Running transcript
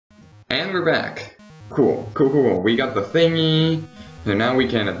And we're back. Cool, cool, cool. We got the thingy. And now we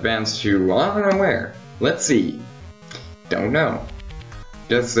can advance to, I don't know where. Let's see. Don't know.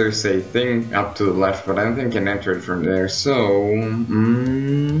 Guess there's a thing up to the left, but I don't think I can enter it from there, so...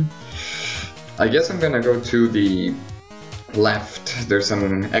 I guess I'm gonna go to the left. There's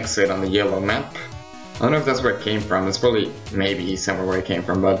an exit on the yellow map. I don't know if that's where it came from. It's probably, maybe somewhere where it came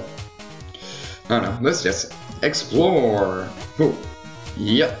from, but... I don't know. Let's just explore. Ooh.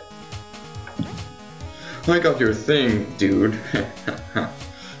 Yep. I got your thing, dude.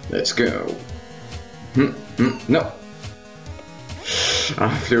 Let's go. No.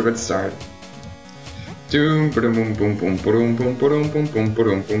 Off to a good start. No,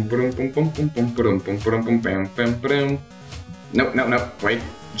 no, no. Wait.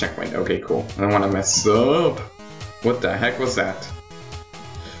 Checkpoint. Okay, cool. I don't want to mess up. What the heck was that?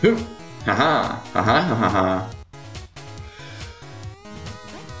 Haha. Haha. Haha.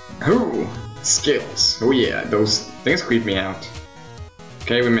 Ooh. Skills. Oh yeah, those things creep me out.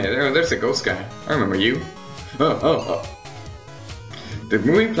 Okay, we made it. Oh, there's a ghost guy. I remember you. Oh. The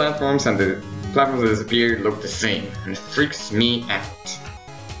moving platforms and the platforms that disappeared look the same, and it freaks me out.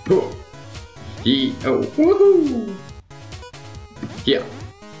 Oh. Oh. Woohoo! Yeah.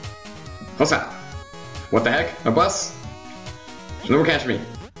 What's that? What the heck? A bus? You'll never catch me.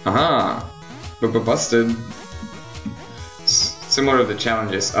 Haha. Busted. Similar to the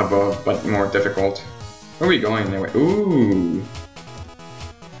challenges above, but more difficult. Where are we going anyway? Ooh.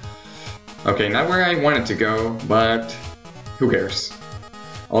 Okay, not where I wanted to go, but who cares?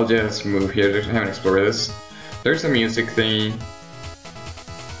 I'll just move here. I haven't explored this. There's a music thing.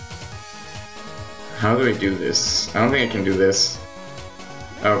 How do I do this? I don't think I can do this.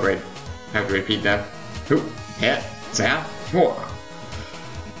 Oh, great. I have to repeat that. Ooh, yeah, zap, four.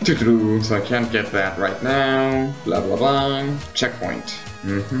 So I can't get that right now. Blah blah blah. Checkpoint.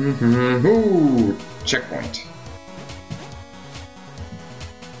 Ooh, checkpoint.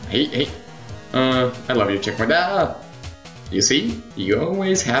 Hey. I love you, checkpoint. Ah! You see? You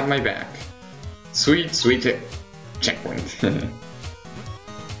always have my back. Sweet, sweet checkpoint.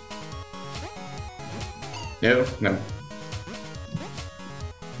 No.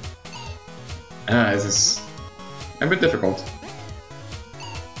 This is a bit difficult.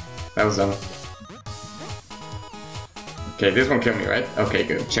 That was dumb. Okay, this won't kill me, right? Okay,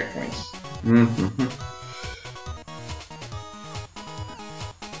 good. Checkpoints.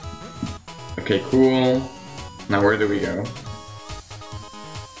 Okay, cool. Now where do we go?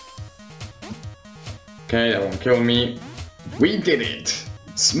 Okay, that won't kill me. We did it!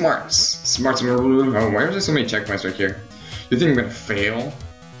 Smarts. Oh, why are there so many checkpoints right here? You think I'm gonna fail?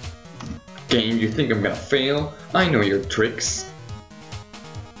 Game, you think I'm gonna fail? I know your tricks.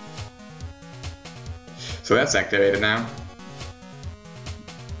 So that's activated now.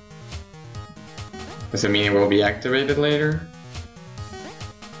 Does it mean it will be activated later?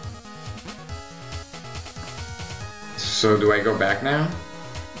 So do I go back now?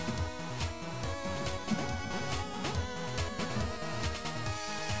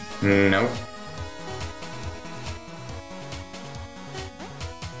 No.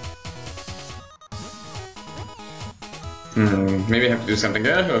 Maybe I have to do something.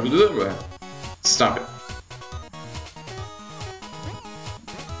 Stop it.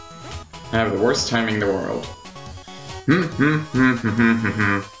 I have the worst timing in the world.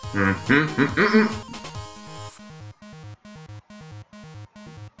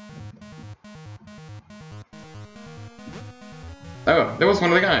 Oh, that was one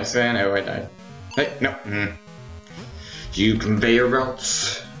of the guys. And oh, I died. Hey, no. You conveyor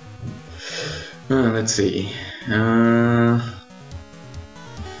belts. Let's see. Is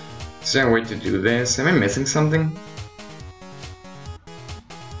there a way to do this? Am I missing something?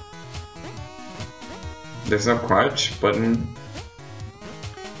 There's no crouch button.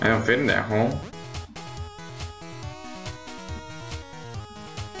 I don't fit in that hole.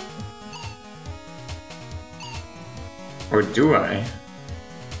 Or do I?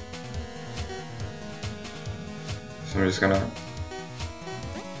 So I'm just gonna...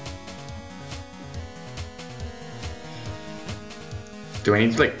 Do I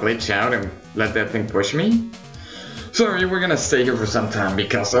need to like glitch out and let that thing push me? Sorry, we're gonna stay here for some time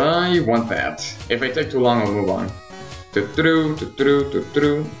because I want that. If I take too long, I'll move on.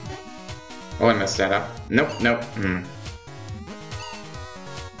 Oh, I messed that up. Nope.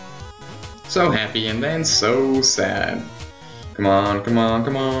 So happy and then so sad. Come on.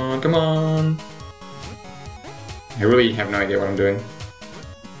 I really have no idea what I'm doing.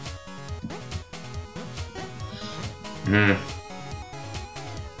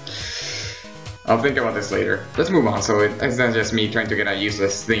 I'll think about this later. Let's move on, so it's not just me trying to get a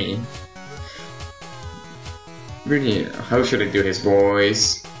useless thingy. Really, how should I do his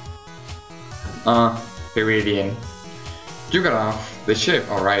voice? Viridian. You got off the ship,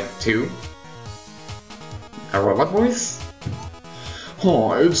 alright, too? What voice?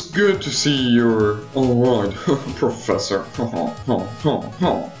 Oh, it's good to see you're alright, Professor.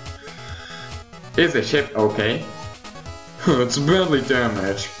 Is the ship okay? It's badly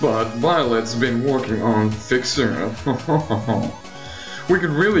damaged, but Violet's been working on fixing it. We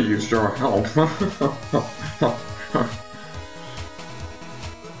could really use your help.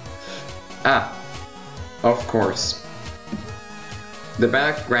 Of course. The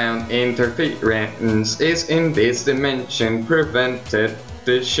background interference is in this dimension prevented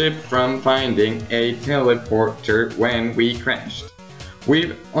the ship from finding a teleporter when we crashed.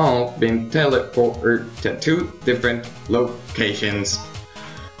 We've all been teleported to 2 different locations.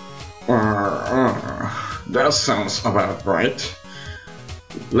 That sounds about right.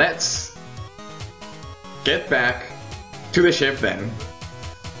 Let's get back to the ship then.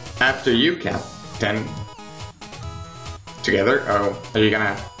 After you, Captain. Together? Oh, are you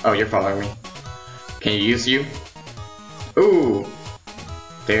gonna... Oh, you're following me. Can you use you? Ooh!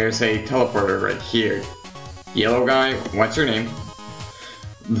 There's a teleporter right here. Yellow guy, what's your name?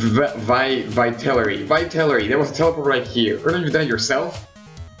 Vitellary. Vitellary, there was a teleporter right here. Couldn't you do that yourself?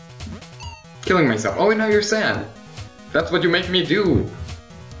 Killing myself. Oh, now you're sad. That's what you make me do.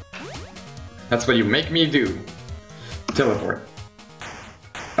 That's what you make me do. Teleport.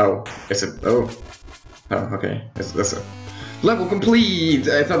 Oh, is it? Oh. Oh, okay. That's a... Level complete!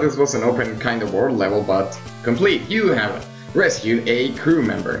 I thought this was an open kind of world level, but complete. You have rescued a crew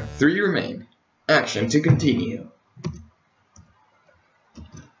member. 3 remain. Action to continue.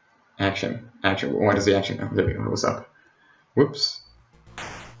 Action. Action. What is the action? Oh, there we go. What's up? Whoops.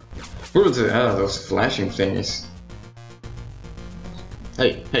 What was it? Ah, those flashing thingies.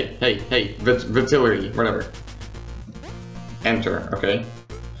 Hey, hey, hey, hey. Vitillary, whatever. Enter, okay.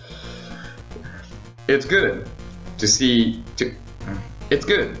 It's good to see... It's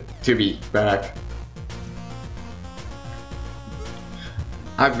good to be back.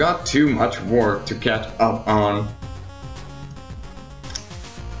 I've got too much work to catch up on.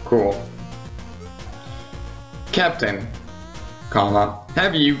 Cool. Captain, comma,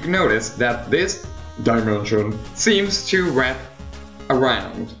 have you noticed that this dimension seems to wrap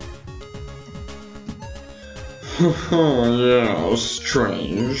around? Yeah,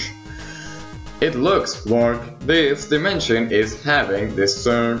 strange. It looks like this dimension is having the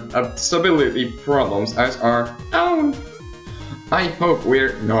same stability problems as our own. I hope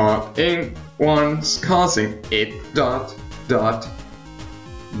we're not in ones causing it. ... What?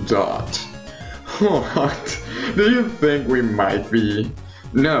 Do you think we might be?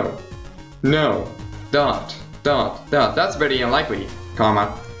 No. No. ... That's very unlikely,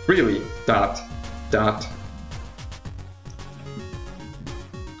 comma. Really. ...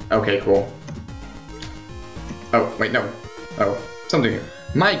 Okay, cool. Oh, wait, no. Oh, something here.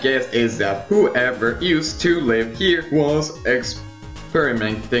 My guess is that whoever used to live here was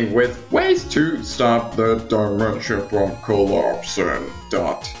experimenting with ways to stop the dimension from collapsing. ...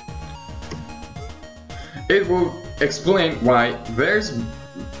 It will explain why they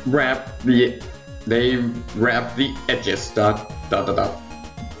wrap the edges. ...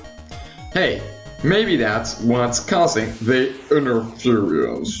 Hey, maybe that's what's causing the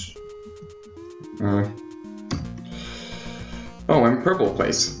interference. Oh, I'm purple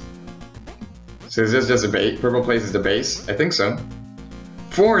place. So is this just a base? Purple place is the base? I think so.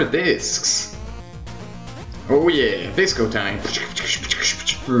 4 discs. Oh yeah, disco time.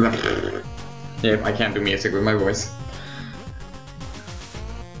 Yeah, I can't do music with my voice.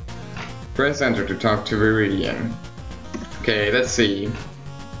 Press enter to talk to Viridian. Okay, let's see.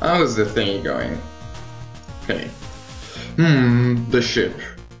 How's the thingy going? Okay. The ship.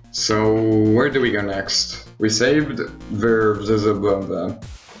 So, where do we go next? We saved I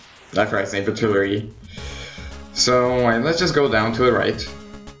forgot his name, Vitillary. So, let's just go down to the right.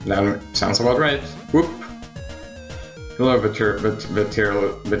 That sounds about right. Whoop. Hello,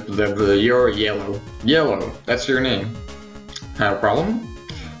 you're yellow. Yellow, that's your name. Have a problem?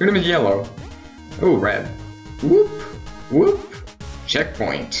 Your name is Yellow. Oh, red. Whoop. Whoop.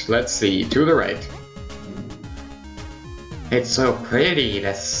 Checkpoint. Let's see, to the right. It's so pretty,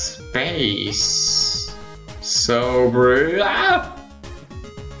 the space. So pretty. Ah!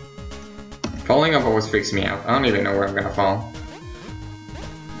 Falling up always freaks me out. I don't even know where I'm gonna fall.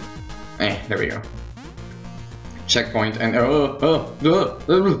 There we go. Checkpoint and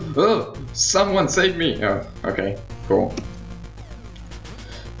someone save me! Oh, okay, cool.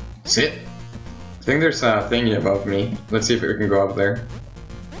 Sit. think there's a thingy above me. Let's see if we can go up there.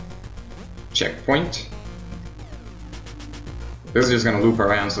 Checkpoint. This is just gonna loop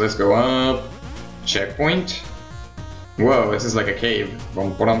around, so let's go up. Checkpoint. Whoa, this is like a cave. Oh,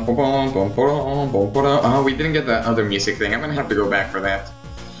 we didn't get the other music thing. I'm gonna have to go back for that.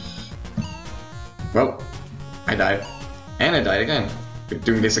 Well, I died. And I died again. We're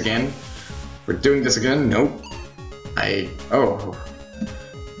doing this again. We're doing this again. Nope. Oh.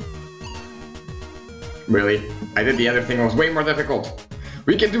 Really? I did the other thing. It was way more difficult.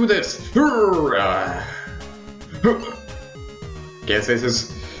 We can do this. Guess this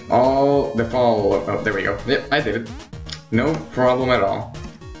is all the fall. Oh, there we go. Yep, I did it. No problem at all.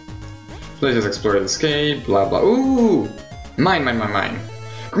 Let's just explore this cave. Blah blah. Ooh! Mine.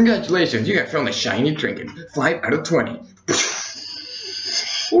 Congratulations, you have found a shiny trinket. 5 out of 20.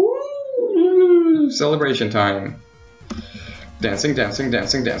 Ooh, celebration time. Dancing.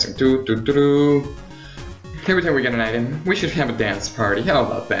 Doo. Every time we get an item, we should have a dance party. How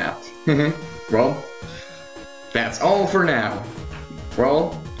about that? Well, that's all for now.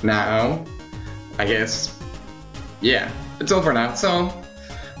 Well, now, I guess, yeah, it's all for now. So,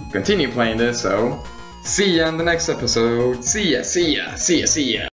 continue playing this, so see ya in the next episode. See ya.